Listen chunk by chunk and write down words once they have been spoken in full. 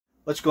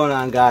What's going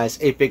on, guys?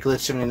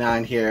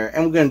 8BitGlitch79 here,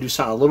 and we're going to do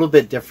something a little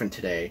bit different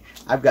today.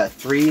 I've got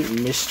 3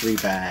 mystery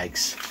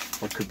bags.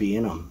 What could be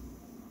in them?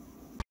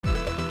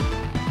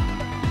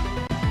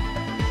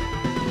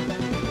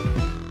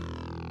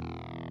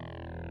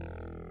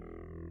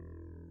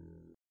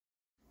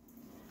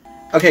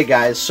 Okay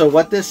guys, so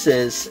what this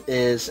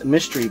is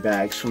mystery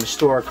bags from a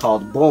store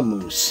called Bull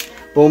Moose.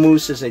 Bull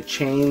Moose is a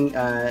chain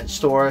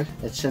store.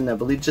 It's in, I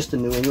believe, just the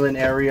New England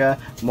area,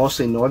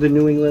 mostly northern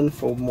New England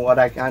from what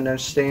I can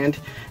understand.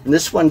 And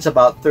this one's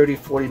about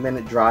 30-40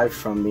 minute drive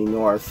from me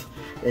north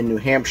in New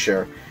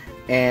Hampshire.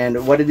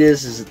 And what it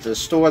is it's a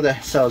store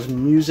that sells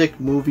music,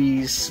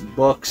 movies,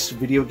 books,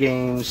 video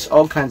games,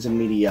 all kinds of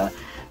media.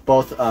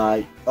 Both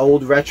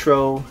old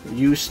retro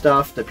used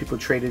stuff that people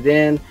traded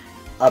in,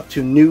 up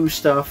to new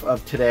stuff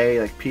of today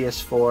like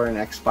PS4 and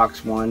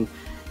Xbox One,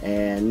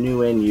 and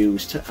new and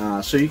used.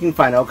 So you can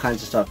find all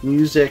kinds of stuff: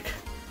 music,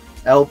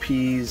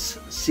 LPs,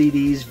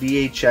 CDs,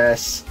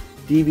 VHS,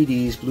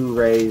 DVDs,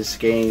 Blu-rays,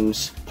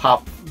 games,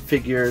 pop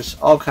figures,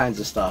 all kinds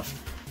of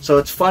stuff. So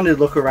it's fun to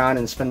look around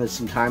and spend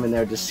some time in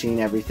there just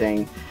seeing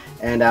everything.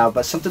 And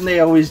but something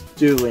they always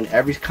do in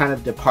every kind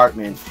of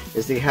department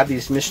is they have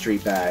these mystery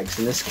bags.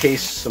 In this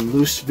case, some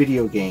loose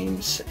video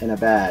games in a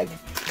bag.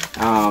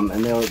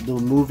 And they'll do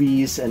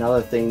movies and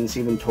other things,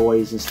 even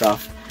toys and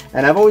stuff.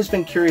 And I've always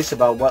been curious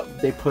about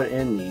what they put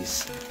in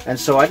these. And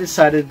so I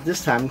decided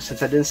this time,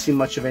 since I didn't see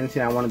much of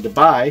anything I wanted to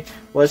buy,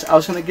 was I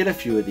was going to get a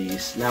few of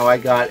these. Now I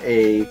got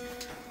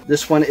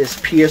this one is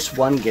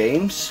PS1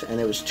 games, and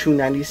it was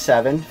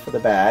 $2.97 for the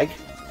bag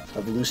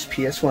of loose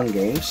PS1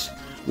 games.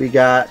 We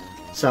got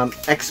some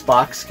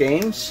Xbox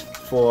games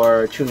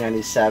for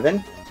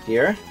 $2.97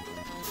 here.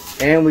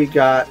 And we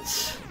got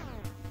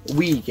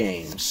Wii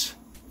games.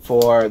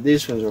 For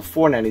these ones were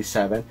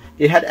 $4.97.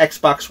 It had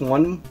Xbox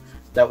One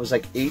that was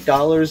like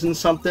 $8 and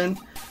something,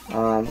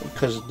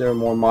 because they're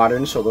more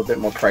modern, so a little bit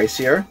more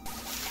pricier.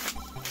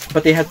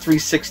 But they had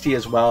 360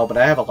 as well. But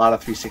I have a lot of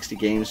 360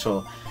 games,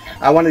 so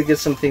I wanted to get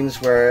some things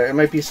where it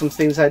might be some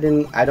things I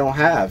don't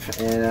have,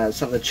 and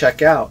something to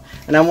check out.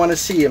 And I want to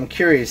see. I'm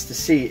curious to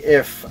see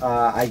if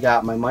I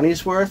got my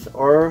money's worth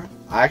or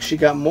I actually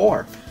got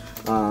more.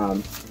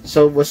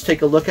 So let's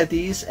take a look at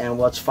these and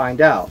let's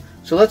find out.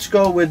 So let's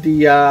go with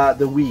the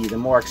Wii, the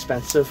more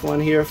expensive one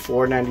here,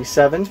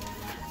 $4.97,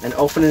 and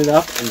open it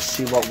up and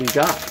see what we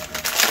got.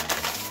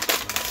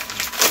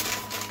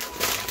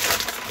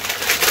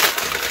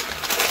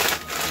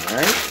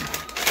 Alright,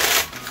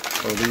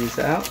 pull these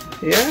out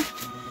here.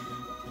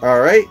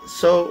 Alright,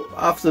 so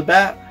off the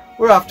bat,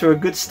 we're off to a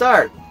good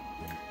start.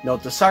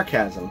 Note the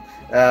sarcasm.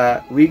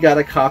 We got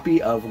a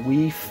copy of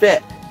Wii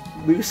Fit.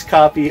 Loose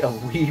copy of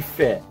Wii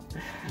Fit.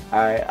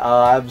 Alright,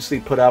 I'll obviously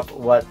put up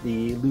what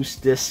the loose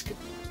disc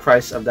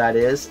price of that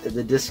is.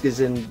 The disc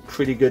is in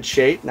pretty good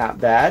shape, not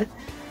bad.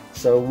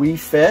 So Wii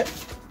Fit,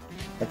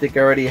 I think I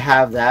already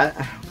have that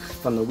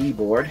from the Wii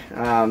board.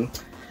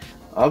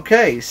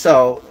 Okay,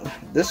 so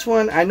this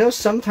one, I know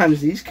sometimes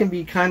these can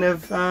be kind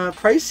of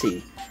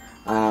pricey.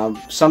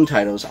 Some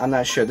titles, I'm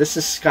not sure. This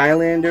is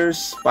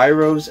Skylanders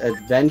Spyro's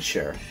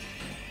Adventure.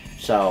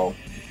 So,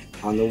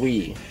 on the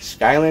Wii,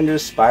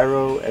 Skylanders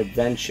Spyro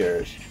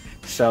Adventures.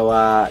 So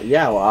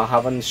yeah, well, I'll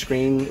have on the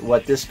screen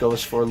what this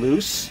goes for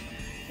loose,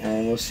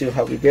 and we'll see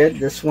how we did.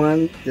 This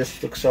one,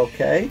 this looks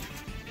okay.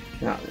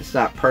 No, it's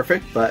not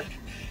perfect, but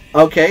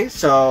okay.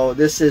 So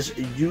this is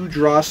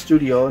U-Draw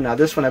Studio. Now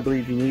this one, I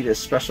believe you need a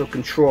special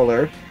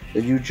controller,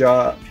 the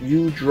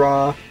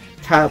U-Draw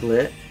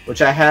tablet,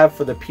 which I have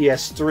for the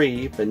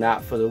PS3, but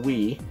not for the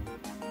Wii.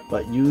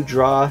 But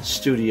U-Draw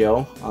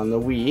Studio on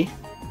the Wii,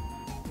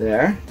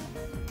 there.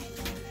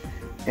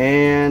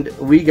 And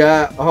we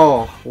got,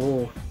 here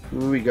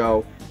we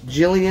go,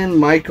 Jillian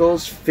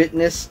Michaels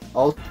Fitness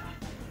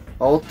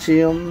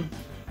Ultimatum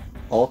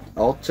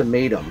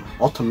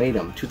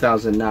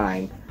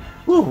 2009.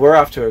 Woo, we're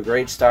off to a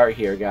great start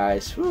here,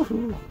 guys.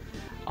 Woohoo!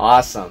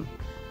 Awesome.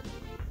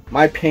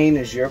 My pain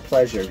is your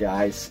pleasure,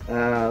 guys.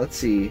 Let's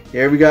see.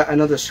 Here we got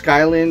another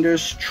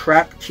Skylanders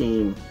Trap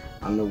Team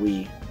on the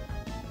Wii.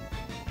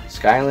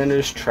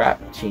 Skylanders Trap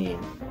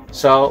Team.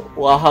 So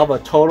we'll have a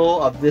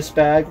total of this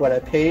bag, what I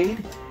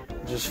paid,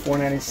 which is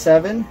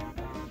 $4.97.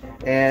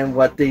 And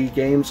what the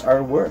games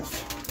are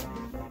worth.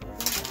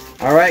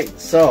 Alright,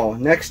 so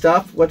next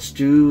up, let's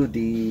do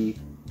the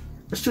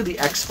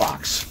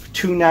Xbox.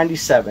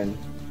 $2.97.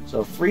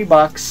 So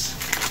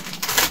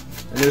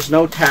 $3, and there's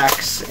no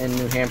tax in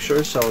New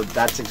Hampshire, so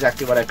that's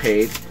exactly what I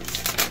paid.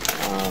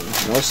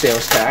 No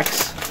sales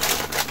tax.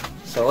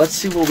 So let's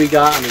see what we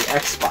got on the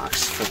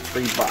Xbox for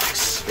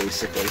 $3,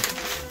 basically.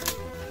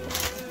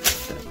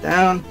 Set it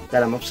down.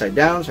 Got them upside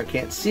down so I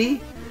can't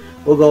see.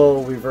 We'll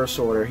go reverse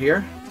order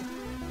here.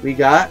 We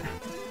got,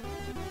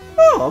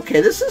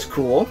 okay, this is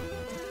cool.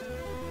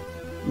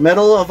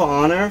 Medal of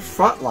Honor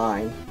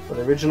Frontline for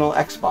the original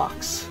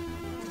Xbox.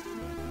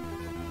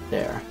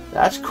 There,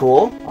 that's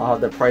cool. I'll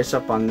have the price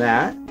up on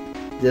that.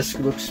 This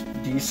looks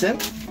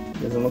decent,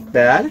 doesn't look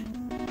bad.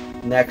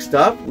 Next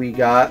up, we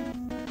got,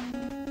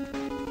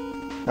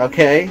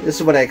 okay, this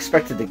is what I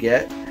expected to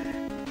get.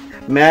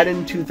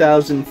 Madden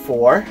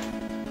 2004 on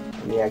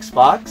the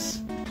Xbox.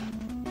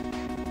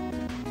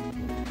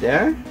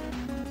 There.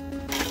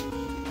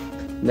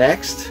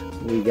 Next,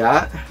 we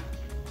got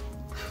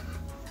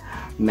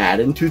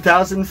Madden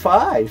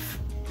 2005.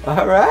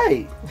 All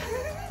right.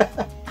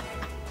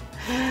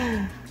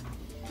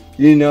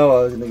 You know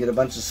I was going to get a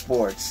bunch of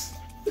sports.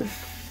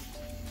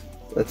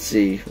 Let's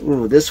see.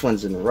 Ooh, this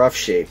one's in rough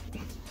shape.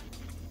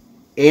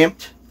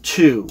 Amped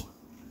 2.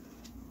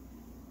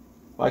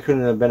 Why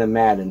couldn't it have been a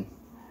Madden?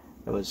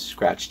 It was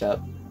scratched up.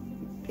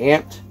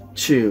 Amped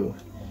 2.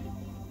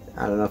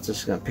 I don't know if this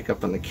is going to pick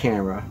up on the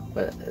camera,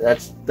 but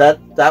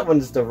that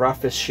one's the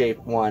roughest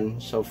shaped one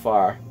so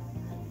far.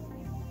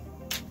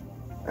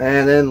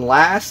 And then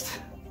last,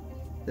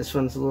 this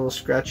one's a little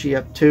scratchy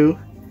up too.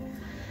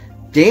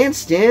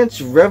 Dance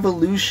Dance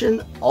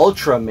Revolution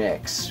Ultra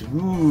Mix.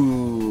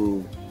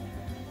 Ooh,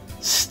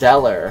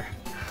 stellar.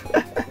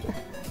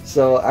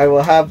 So I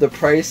will have the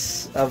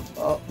price of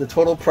the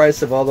total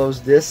price of all those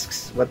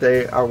discs, what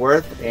they are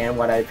worth, and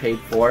what I paid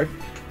for,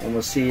 and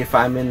we'll see if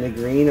I'm in the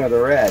green or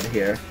the red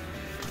here,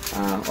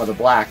 or the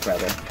black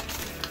rather.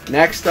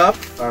 Next up,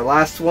 our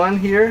last one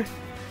here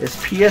is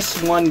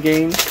PS1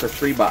 games for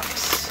 $3.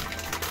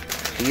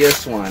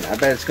 PS1. I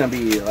bet it's gonna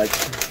be like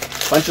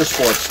a bunch of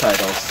sports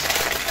titles.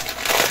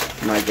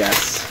 My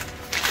guess.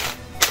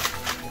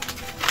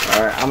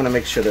 All right, I'm gonna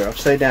make sure they're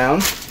upside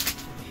down.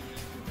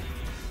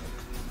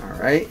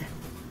 Right,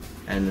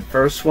 and the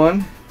first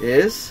one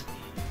is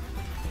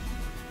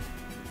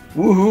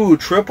woohoo!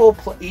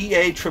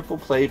 EA Triple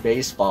Play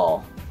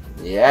Baseball.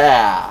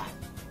 Yeah,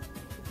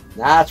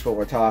 that's what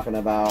we're talking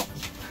about.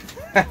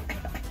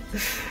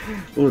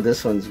 Ooh,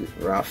 this one's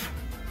rough.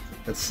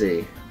 Let's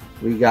see.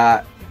 We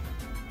got.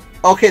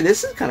 Okay,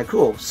 this is kind of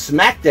cool.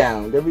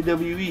 SmackDown,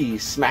 WWE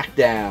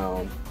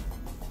SmackDown.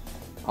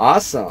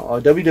 Awesome. Oh,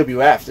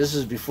 WWF. This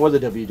is before the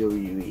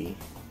WWE.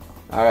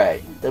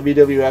 Alright,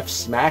 WWF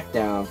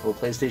SmackDown for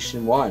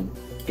PlayStation 1.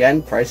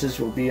 Again, prices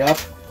will be up,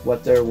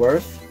 what they're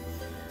worth.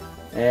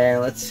 And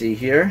let's see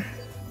here.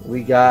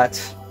 We got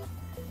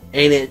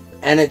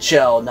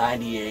NHL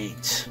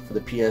 98 for the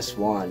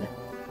PS1.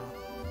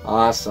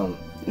 Awesome.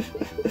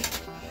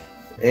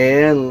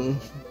 And,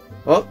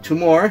 oh, two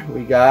more.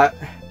 We got,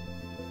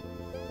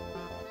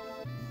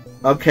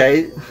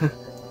 okay,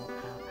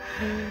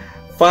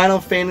 Final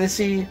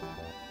Fantasy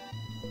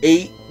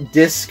 8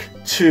 Disc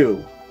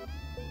 2.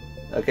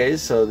 Okay,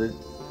 so the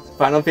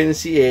Final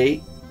Fantasy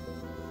VIII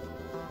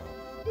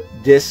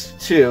Disc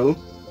 2,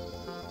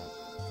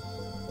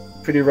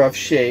 pretty rough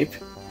shape.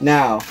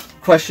 Now,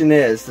 question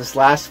is, this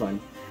last one,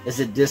 is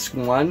it Disc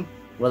 1?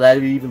 Will I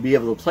even be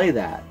able to play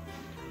that?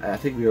 I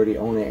think we already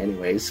own it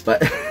anyways,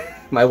 but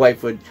my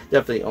wife would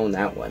definitely own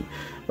that one.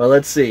 But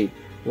let's see,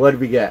 what did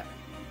we get?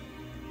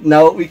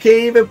 No, we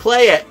can't even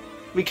play it.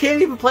 We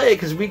can't even play it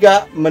because we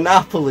got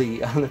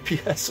Monopoly on the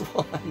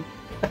PS1.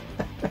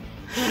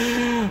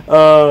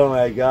 Oh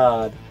my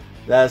god,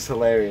 that's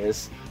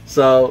hilarious.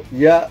 So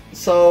yeah,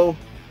 so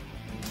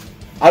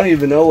I don't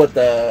even know what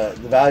the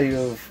value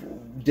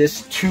of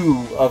disc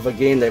 2 of a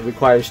game that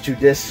requires 2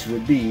 discs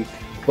would be,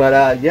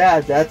 but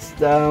yeah, that's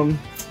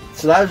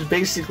so that was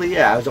basically,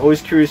 yeah, I was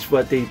always curious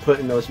what they put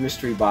in those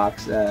mystery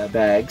box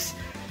bags.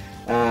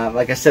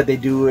 Like I said, they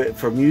do it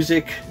for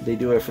music, they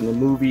do it from the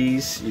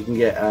movies. You can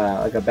get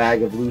like a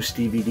bag of loose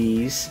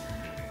DVDs,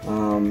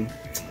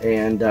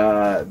 and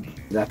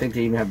I think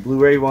they even have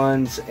Blu-ray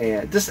ones,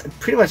 and just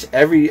pretty much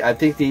every, I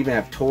think they even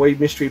have toy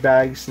mystery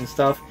bags and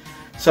stuff.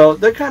 So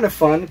they're kind of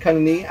fun, kind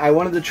of neat. I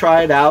wanted to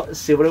try it out,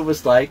 see what it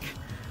was like.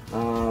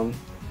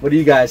 What do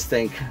you guys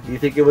think? Do you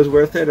think it was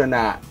worth it or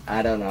not?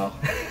 I don't know.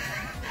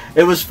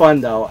 It was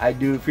fun though. I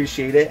do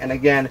appreciate it. And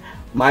again,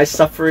 my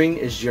suffering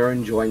is your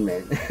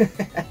enjoyment.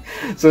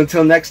 So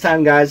until next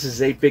time, guys,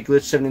 this is 8-Bit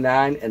Glitch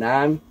 79, and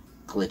I'm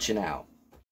glitching out.